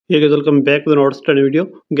Hey guys, welcome back to another study video.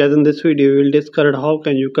 Guys, in this video, we will discuss how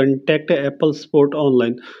can you contact Apple Support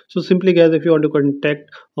online. So simply guys, if you want to contact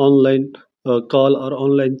online call or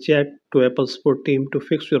online chat to Apple Support team to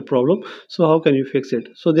fix your problem, so how can you fix it?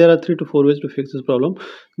 So there are 3 to 4 ways to fix this problem.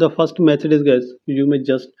 The first method is guys, you may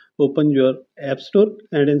just open your App Store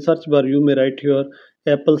and in search bar you may write your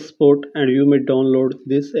Apple Support and you may download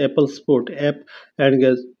this Apple Support app, and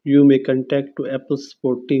guys you may contact to Apple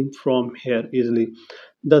Support team from here easily.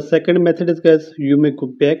 The second method is guys, you may go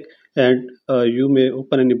back and you may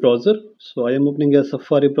open any browser. So I am opening a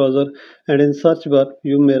Safari browser, and in search bar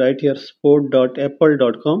you may write here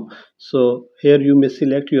support.apple.com. So here you may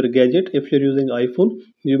select your gadget. If you're using iPhone,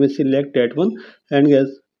 you may select that one, and guys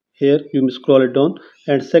here you may scroll it down,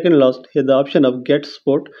 and second last here the option of get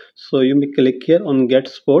support. So you may click here on get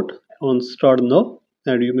support on start now,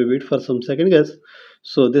 and you may wait for some second guys.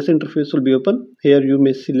 So this interface will be open. Here you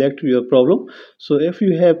may select your problem. So if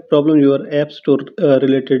you have problem your App Store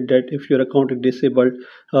related, that if your account is disabled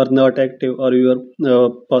or not active, or your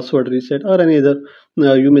password reset or any other,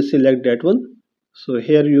 you may select that one. So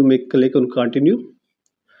here you may click on continue,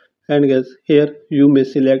 and guys here you may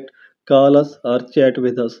select call us or chat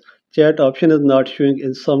with us. Chat option is not showing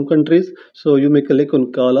in some countries, so you may click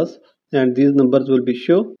on call us, and these numbers will be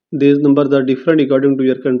show. These numbers are different according to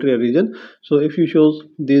your country or region. So if you shows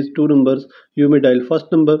these two numbers, you may dial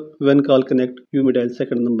first number. When call connect, you may dial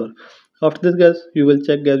second number. After this guys, you will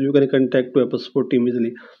check guys, you can contact to Apple Support team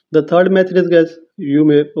easily. The third method is guys, you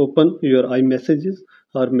may open your iMessages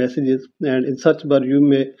or messages, and in search bar you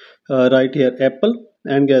may write here Apple,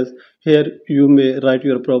 and guys here you may write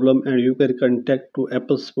your problem and you can contact to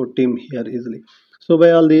Apple Support team here easily. So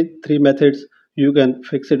by all these three methods you can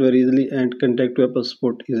fix it very easily and contact to Apple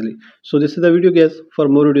Support easily. So this is the video guys. For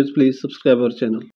more videos please subscribe our channel.